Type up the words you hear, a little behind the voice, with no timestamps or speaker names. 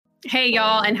Hey,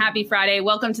 y'all, and happy Friday.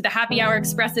 Welcome to the Happy Hour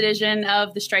Express edition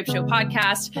of the Stripe Show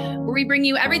podcast, where we bring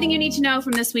you everything you need to know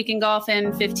from this week in golf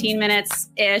in 15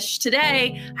 minutes-ish.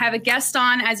 Today, I have a guest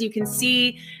on. As you can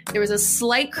see, there was a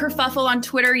slight kerfuffle on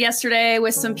Twitter yesterday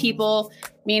with some people,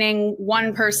 meaning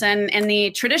one person in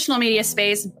the traditional media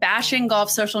space, bashing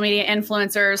golf social media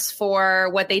influencers for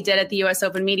what they did at the U.S.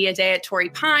 Open Media Day at Torrey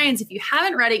Pines. If you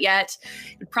haven't read it yet,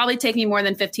 it would probably take me more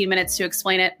than 15 minutes to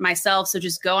explain it myself. So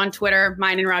just go on Twitter,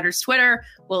 mine and Roger's Twitter.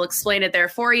 We'll explain it there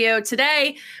for you.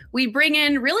 Today, we bring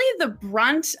in really the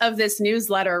brunt of this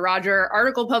newsletter, Roger,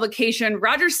 article publication.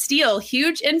 Roger Steele,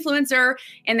 huge influencer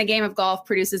in the game of golf,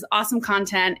 produces awesome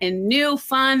content in new,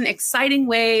 fun, exciting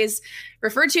ways.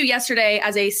 Referred to yesterday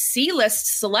as a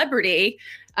C-list celebrity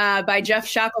by Jeff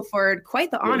Shackelford.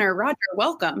 Quite the honor. Roger,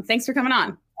 welcome. Thanks for coming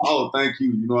on. Oh, thank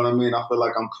you. You know what I mean? I feel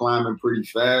like I'm climbing pretty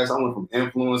fast. I went from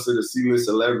influencer to C-list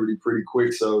celebrity pretty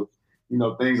quick. So, you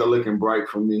know, things are looking bright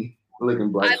for me.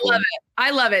 I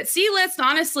love it. C-list,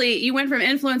 honestly, you went from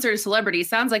influencer to celebrity.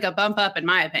 Sounds like a bump up in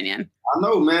my opinion. I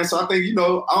know, man. So I think, you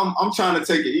know, I'm trying to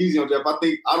take it easy on Jeff.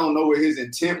 I don't know what his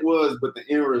intent was, but the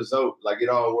end result, like it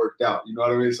all worked out. You know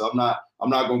what I mean? So I'm not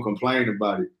going to complain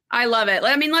about it. I love it.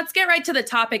 I mean, let's get right to the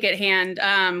topic at hand.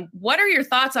 What are your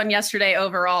thoughts on yesterday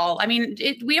overall? I mean,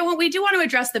 we do want to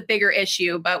address the bigger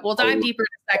issue, but we'll dive deeper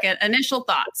in a second. Initial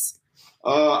thoughts.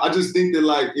 I just think that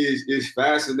like it's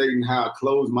fascinating how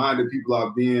closed-minded people are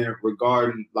being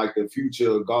regarding like the future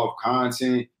of golf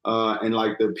content and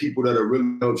like the people that are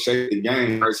really help shape the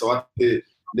game. Right? So I think that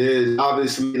there's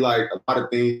obviously like a lot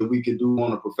of things that we can do on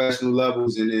the professional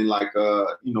levels and then like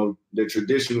you know, the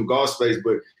traditional golf space,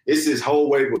 but it's this whole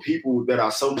wave of people that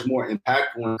are so much more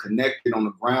impactful and connected on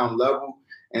the ground level.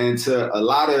 And to a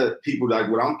lot of people,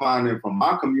 like what I'm finding from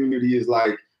my community is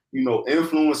like, you know,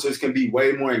 influencers can be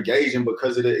way more engaging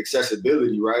because of the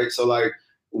accessibility, right? So like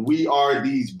we are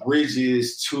these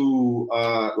bridges to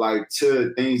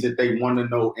to things that they want to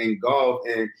know in golf.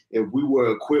 And if we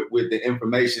were equipped with the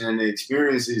information and the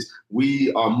experiences,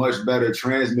 we are much better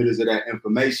transmitters of that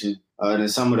information than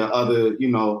some of the other, you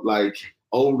know, like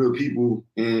older people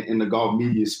in the golf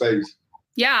media space.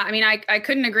 Yeah, I mean, I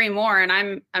couldn't agree more.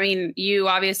 And you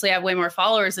obviously have way more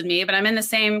followers than me, but I'm in the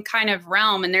same kind of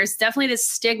realm. And there's definitely this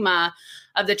stigma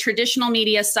of the traditional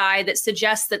media side that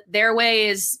suggests that their way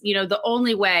is, you know, the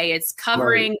only way. It's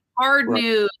covering hard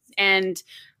news and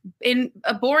in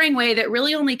a boring way that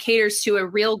really only caters to a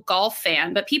real golf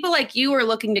fan. But people like you are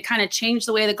looking to kind of change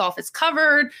the way the golf is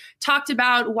covered, talked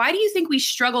about. Why do you think we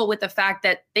struggle with the fact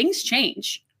that things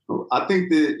change? I think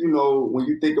that, you know, when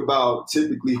you think about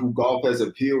typically who golf has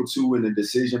appealed to and the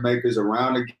decision makers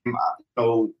around the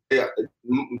game,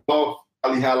 golf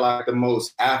probably had like the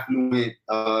most affluent,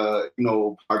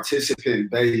 participant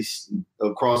base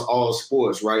across all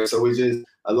sports, right? So it's just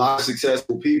a lot of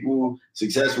successful people.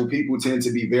 Successful people tend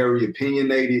to be very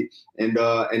opinionated and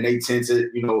they tend to,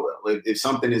 you know, if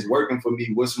something is working for me,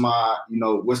 what's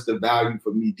the value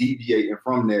for me deviating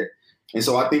from that? And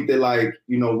so I think that, like,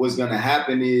 you know, what's going to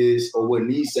happen is, or what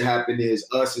needs to happen is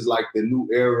us as like the new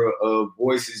era of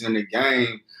voices in the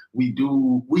game.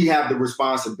 We have the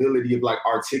responsibility of like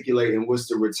articulating what's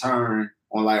the return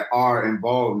on like our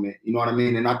involvement. You know what I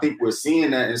mean? And I think we're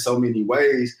seeing that in so many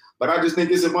ways. But I just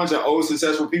think it's a bunch of old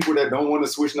successful people that don't want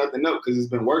to switch nothing up because it's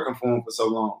been working for them for so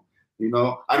long, you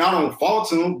know? And I don't fault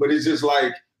them, but it's just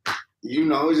like, you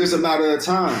know, it's just a matter of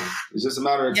time. It's just a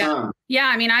matter of time. Yeah,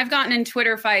 I mean, I've gotten in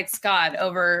Twitter fights, God,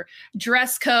 over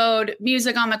dress code,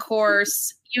 music on the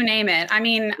course, you name it. I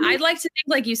mean, I'd like to think,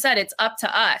 like you said, it's up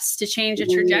to us to change the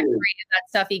trajectory of that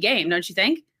stuffy game, don't you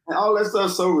think? And all that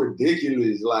stuff's so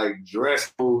ridiculous, like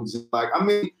dress codes. Like, I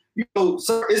mean, you know,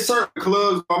 it's certain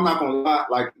clubs, I'm not going to lie,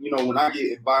 like, you know, when I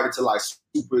get invited to like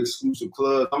super exclusive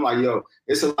clubs, I'm like, yo,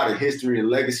 it's a lot of history and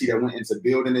legacy that went into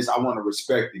building this. I want to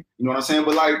respect it. You know what I'm saying?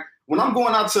 But like, when I'm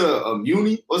going out to a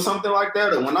muni or something like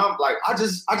that, or when I'm like, I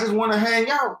just want to hang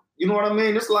out. You know what I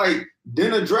mean? It's like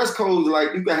dinner dress codes.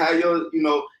 Like you can have your, you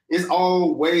know, it's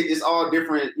all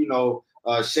different, you know,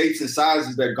 shapes and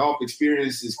sizes that golf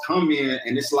experiences come in.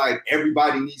 And it's like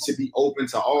everybody needs to be open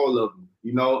to all of them,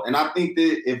 you know? And I think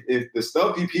that if the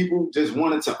stuffy people just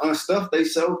wanted to unstuff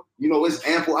themselves, you know, it's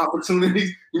ample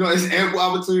opportunities. You know, it's ample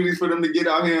opportunities for them to get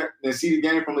out here and see the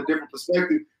game from a different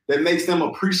perspective that makes them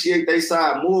appreciate their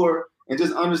side more and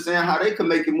just understand how they can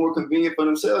make it more convenient for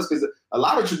themselves. Because a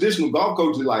lot of traditional golf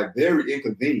coaches are like very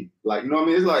inconvenient. Like, you know what I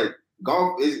mean? It's like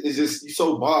golf is just, you're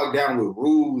so bogged down with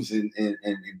rules and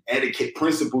etiquette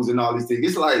principles and all these things.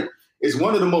 It's like, it's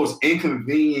one of the most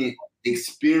inconvenient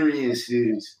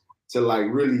experiences to like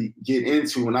really get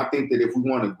into. And I think that if we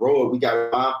want to grow it, we got to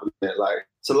be mindful of that. Like,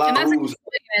 It's a lot and of that's rules.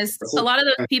 is a lot of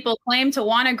those people claim to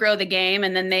want to grow the game,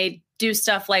 and then they do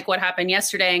stuff like what happened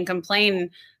yesterday and complain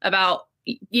about,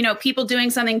 you know, people doing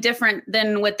something different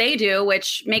than what they do,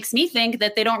 which makes me think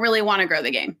that they don't really want to grow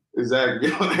the game. Exactly.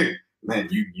 Like, man,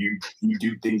 you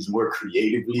do things more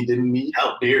creatively than me.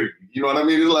 How dare you? You know what I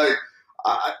mean? It's like,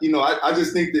 I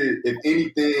just think that if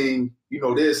anything, you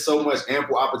know, there's so much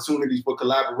ample opportunities for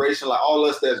collaboration. Like all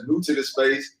us that's new to the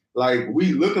space, like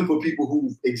we looking for people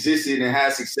who've existed and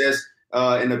had success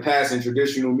in the past in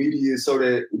traditional media so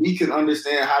that we can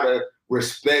understand how to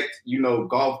respect, you know,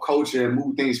 golf culture and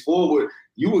move things forward.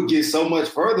 You would get so much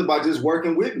further by just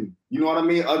working with me. You know what I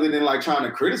mean? Other than like trying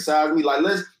to criticize me, like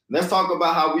let's talk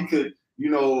about how we could, you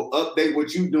know, update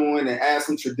what you're doing and add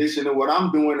some tradition to what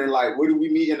I'm doing, and like where do we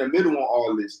meet in the middle on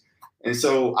all this? And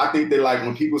so I think that like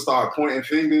when people start pointing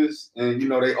fingers and, you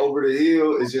know, they over the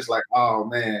hill, it's just like, oh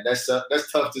man, that's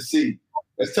tough to see.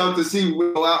 It's tough to see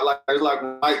we go out like it's like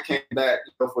when Mike came back,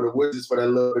 you know, for the Wizards for that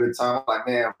little bit of time. Like,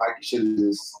 man, Mike, you should have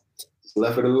just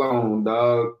left it alone,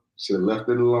 dog. Should have left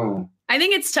it alone. I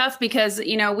think it's tough because,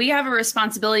 you know, we have a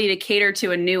responsibility to cater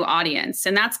to a new audience.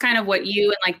 And that's kind of what you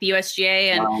and like the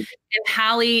USGA and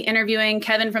Hallie interviewing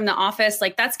Kevin from The Office,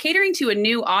 like that's catering to a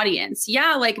new audience.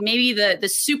 Yeah, like maybe the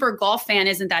super golf fan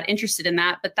isn't that interested in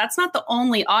that, but that's not the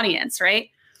only audience, right?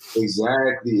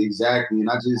 Exactly. And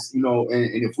I just, you know, and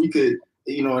if we could,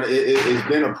 you know, it's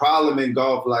been a problem in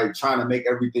golf, like trying to make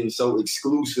everything so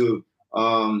exclusive.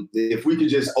 If we could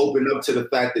just open up to the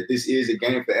fact that this is a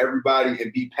game for everybody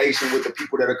and be patient with the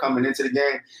people that are coming into the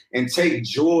game and take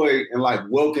joy in like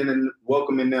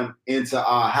welcoming them into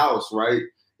our house, right?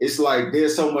 It's like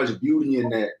there's so much beauty in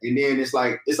that. And then it's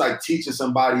like teaching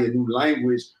somebody a new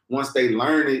language. Once they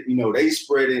learn it, you know, they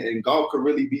spread it, and golf could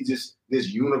really be just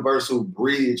this universal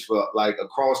bridge for like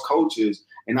across cultures.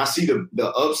 And I see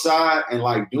the upside and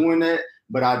like doing that.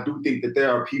 But I do think that there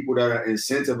are people that are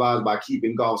incentivized by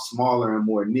keeping golf smaller and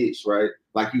more niche, right?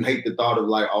 Like you hate the thought of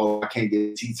like, oh, I can't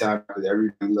get tee time because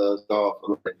everybody loves golf.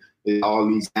 Like, all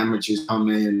these amateurs come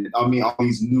in. I mean, all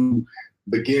these new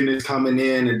beginners coming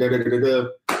in and da-da-da-da-da.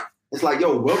 It's like,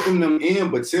 yo, welcome them in,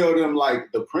 but tell them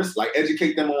like the principle, like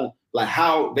educate them on like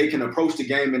how they can approach the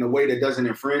game in a way that doesn't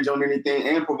infringe on anything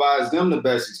and provides them the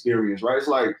best experience, right? It's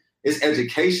like, it's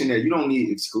education there. You don't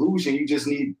need exclusion. You just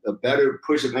need a better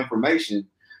push of information.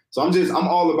 So I'm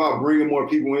all about bringing more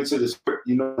people into the sport,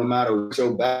 you know, no matter what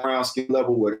your background, skill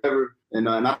level, whatever. And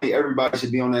I think everybody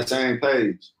should be on that same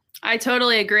page. I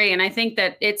totally agree. And I think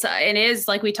that it is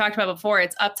like we talked about before,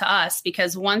 it's up to us,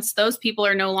 because once those people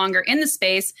are no longer in the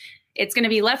space, it's going to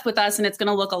be left with us and it's going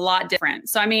to look a lot different.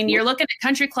 So, I mean, you're looking at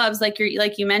country clubs like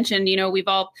you mentioned, you know,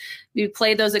 we've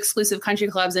played those exclusive country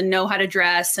clubs and know how to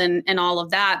dress and all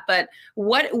of that. But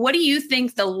what do you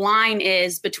think the line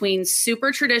is between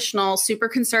super traditional, super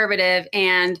conservative,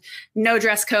 and no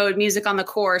dress code, music on the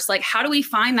course? Like, how do we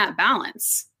find that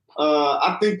balance?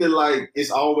 I think that like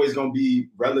it's always going to be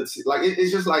relative. Like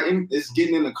it's just like it's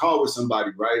getting in the car with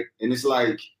somebody, right? And it's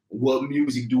like, what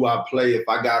music do I play if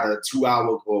I got a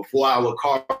 2-hour or 4-hour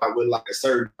car with like a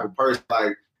certain type of person?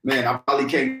 Like, man, I probably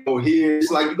can't go here.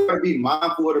 It's like you gotta be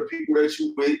mindful of the people that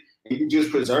you with, and you just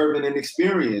preserving an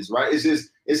experience, right?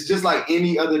 It's just like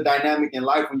any other dynamic in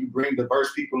life. When you bring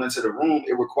diverse people into the room,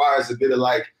 it requires a bit of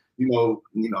like, you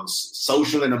know,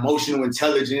 social and emotional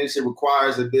intelligence. It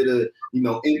requires a bit of, you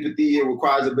know, empathy. It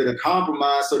requires a bit of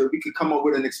compromise so that we could come up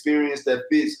with an experience that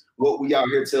fits what we out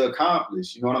here to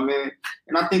accomplish. You know what I mean?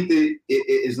 And I think that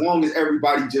as long as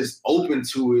everybody just open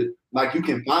to it, like you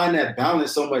can find that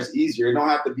balance so much easier. It don't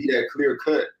have to be that clear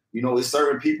cut. You know, it's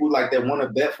certain people like that want to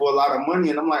bet for a lot of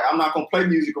money. And I'm like, I'm not going to play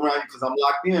music around you because I'm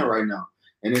locked in right now.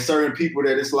 And there's certain people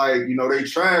that it's like, you know, they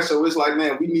trash. So it's like,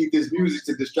 man, we need this music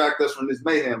to distract us from this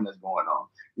mayhem that's going on.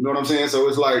 You know what I'm saying? So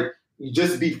it's like, you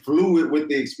just be fluid with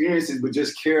the experiences, but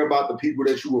just care about the people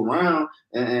that you around,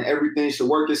 and everything should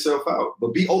work itself out.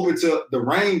 But be open to the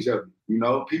range of it. You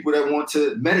know, people that want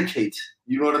to medicate,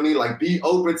 you know what I mean? Like be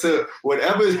open to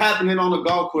whatever is happening on the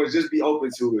golf course, just be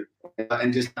open to it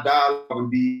and just dialogue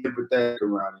and be empathetic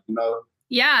around it, you know?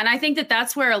 Yeah. And I think that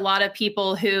that's where a lot of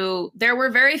people there were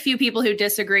very few people who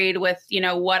disagreed with, you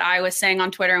know, what I was saying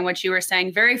on Twitter and what you were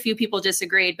saying. Very few people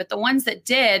disagreed, but the ones that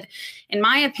did, in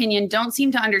my opinion, don't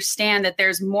seem to understand that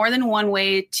there's more than one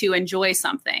way to enjoy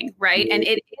something, right? And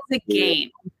it is a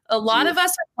game. A lot of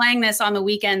us are playing this on the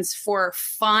weekends for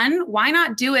fun. Why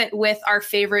not do it with our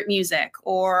favorite music?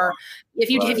 Or if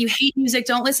you hate music,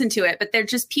 don't listen to it. But they're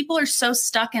just, people are so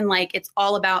stuck in like, it's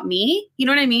all about me. You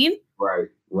know what I mean?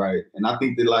 Right. And I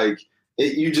think that like,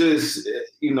 you just,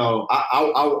 you know,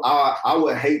 I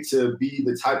would hate to be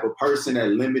the type of person that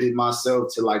limited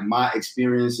myself to like my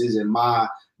experiences and my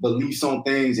beliefs on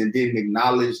things and didn't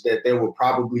acknowledge that there were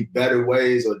probably better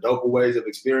ways or doper ways of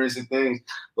experiencing things.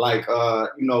 Like,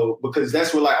 because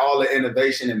that's where like all the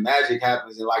innovation and magic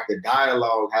happens and like the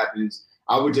dialogue happens.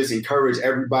 I would just encourage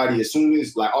everybody, as soon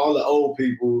as like all the old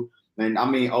people, and I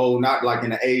mean old, not like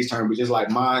in the age term, but just like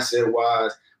mindset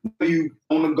wise, when you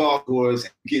on the golf course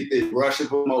get this rush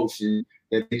of emotion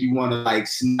that you want to like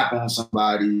snap on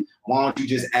somebody, why don't you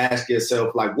just ask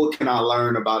yourself, like, what can I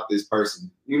learn about this person?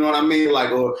 You know what I mean?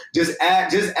 Like, or just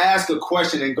ask a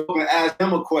question and go and ask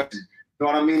them a question. You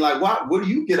know what I mean? Like, what do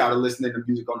you get out of listening to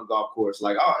music on the golf course?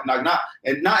 Like, not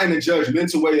in a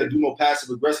judgmental way or do no passive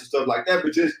aggressive stuff like that,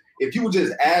 but just if you would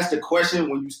just ask the question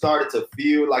when you started to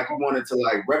feel like you wanted to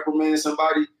like reprimand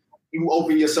somebody, you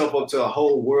open yourself up to a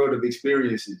whole world of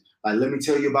experiences. Like, let me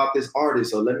tell you about this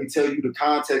artist, or let me tell you the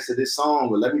context of this song,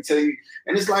 or let me tell you.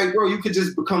 And it's like, bro, you could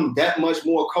just become that much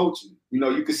more coaching. You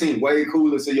know, you could seem way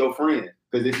cooler to your friend.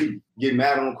 Because if you get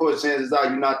mad on the course, chances are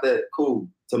you're not that cool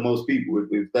to most people.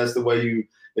 If that's the way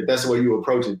you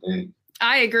approaching things.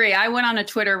 I agree. I went on a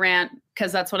Twitter rant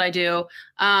because that's what I do.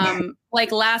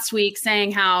 Like last week,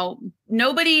 saying how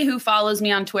nobody who follows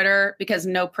me on Twitter, because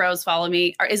no pros follow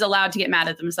me, is allowed to get mad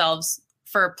at themselves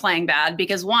for playing bad.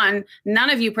 Because one, none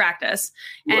of you practice,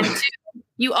 and two,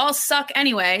 you all suck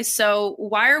anyway. So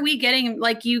why are we getting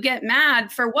like, you get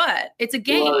mad for what? It's a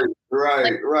game.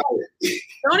 Right.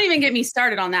 Don't even get me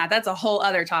started on that. That's a whole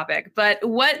other topic. But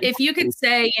what if you could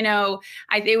say, you know,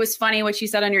 it was funny what you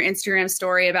said on your Instagram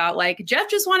story about like, Jeff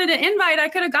just wanted an invite. I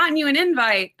could have gotten you an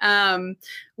invite.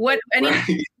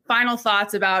 Any final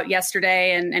thoughts about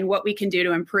yesterday and what we can do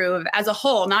to improve as a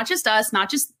whole, not just us, not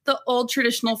just the old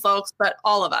traditional folks, but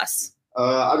all of us?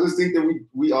 I just think that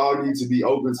we all need to be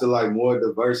open to like more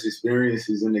diverse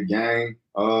experiences in the game.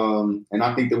 And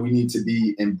I think that we need to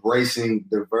be embracing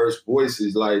diverse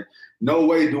voices. Like, no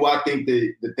way do I think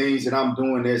that the things that I'm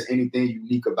doing, there's anything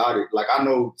unique about it. Like, I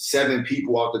know 7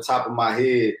 people off the top of my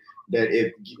head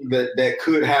that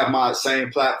could have my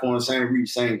same platform, same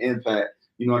reach, same impact.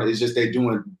 You know, it's just they're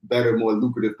doing better, more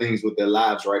lucrative things with their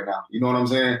lives right now. You know what I'm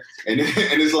saying? And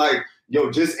it's like,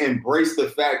 yo, just embrace the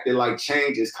fact that like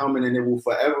change is coming and it will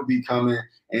forever be coming,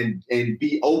 and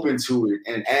be open to it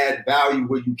and add value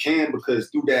where you can, because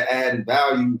through that adding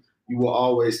value, you will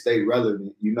always stay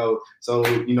relevant, you know? So,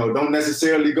 you know, don't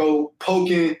necessarily go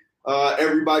poking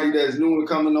everybody that's new and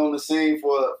coming on the scene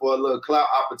for a little clout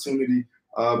opportunity,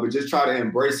 but just try to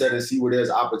embrace that and see where there's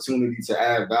opportunity to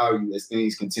add value as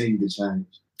things continue to change.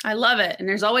 I love it. And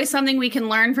there's always something we can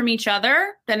learn from each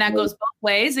other. Then that goes both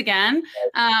ways again.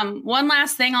 One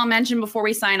last thing I'll mention before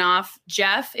we sign off.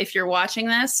 Jeff, if you're watching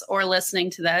this or listening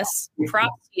to this,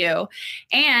 props to you.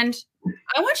 And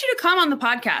I want you to come on the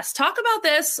podcast. Talk about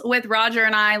this with Roger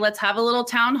and I. Let's have a little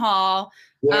town hall.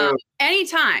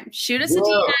 Anytime. Shoot us a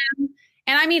DM.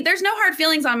 And I mean, there's no hard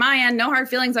feelings on my end, no hard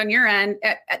feelings on your end.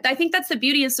 I think that's the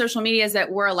beauty of social media, is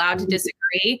that we're allowed to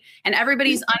disagree, and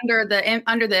everybody's under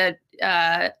the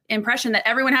impression that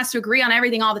everyone has to agree on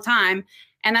everything all the time.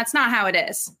 And that's not how it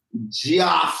is.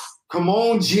 Geoff, come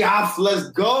on, Geoff, let's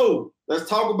go. Let's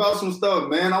talk about some stuff,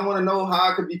 man. I want to know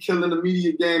how I could be killing the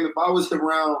media game if I was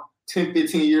around 10,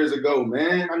 15 years ago,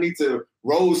 man. I need to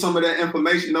roll some of that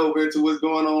information over into what's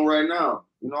going on right now.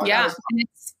 You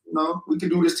know, we can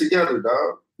do this together,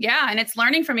 dog. Yeah, and it's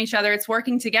learning from each other. It's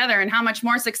working together. And how much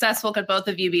more successful could both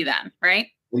of you be then, right?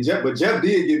 But Jeff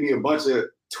did give me a bunch of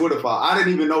Twitter followers. I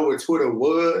didn't even know what Twitter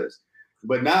was.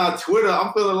 But now Twitter,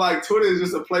 I'm feeling like Twitter is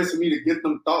just a place for me to get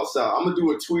them thoughts out. I'm going to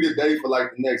do a tweet a day for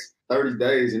like the next 30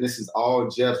 days. And this is all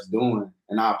Jeff's doing.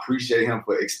 And I appreciate him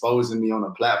for exposing me on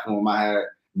a platform I had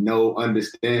no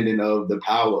understanding of the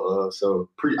power of. So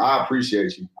I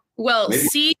appreciate you. Well,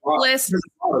 C-list.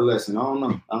 Lesson. I don't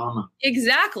know.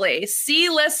 Exactly.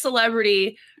 C-list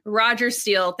celebrity Roger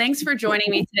Steele. Thanks for joining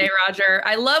me today, Roger.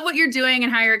 I love what you're doing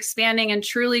and how you're expanding and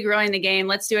truly growing the game.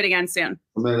 Let's do it again soon.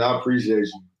 Man, I appreciate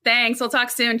you. Thanks. We'll talk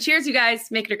soon. Cheers, you guys.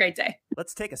 Make it a great day.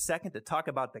 Let's take a second to talk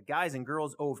about the guys and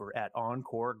girls over at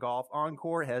Encore Golf.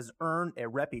 Encore has earned a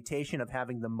reputation of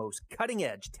having the most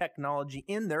cutting-edge technology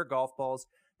in their golf balls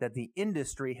that the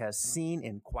industry has seen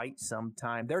in quite some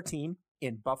time. Their team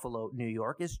in Buffalo, New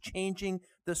York, is changing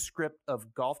the script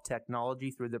of golf technology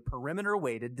through the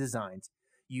perimeter-weighted designs,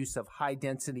 use of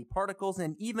high-density particles,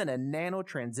 and even a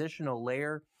nano-transitional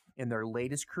layer in their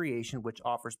latest creation, which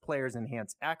offers players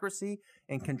enhanced accuracy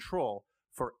and control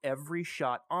for every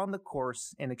shot on the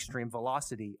course and extreme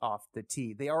velocity off the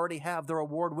tee. They already have their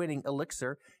award-winning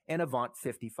Elixir and Avant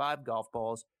 55 golf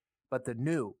balls, but the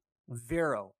new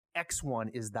Vero X1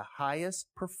 is the highest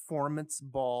performance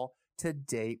ball to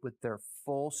date. With their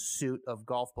full suit of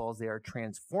golf balls, they are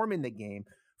transforming the game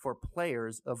for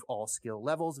players of all skill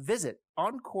levels. Visit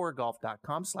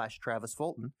encoregolf.com/Travis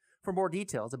Fulton for more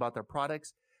details about their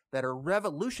products that are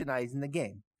revolutionizing the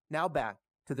game. Now back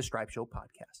to the Stripe Show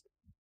podcast.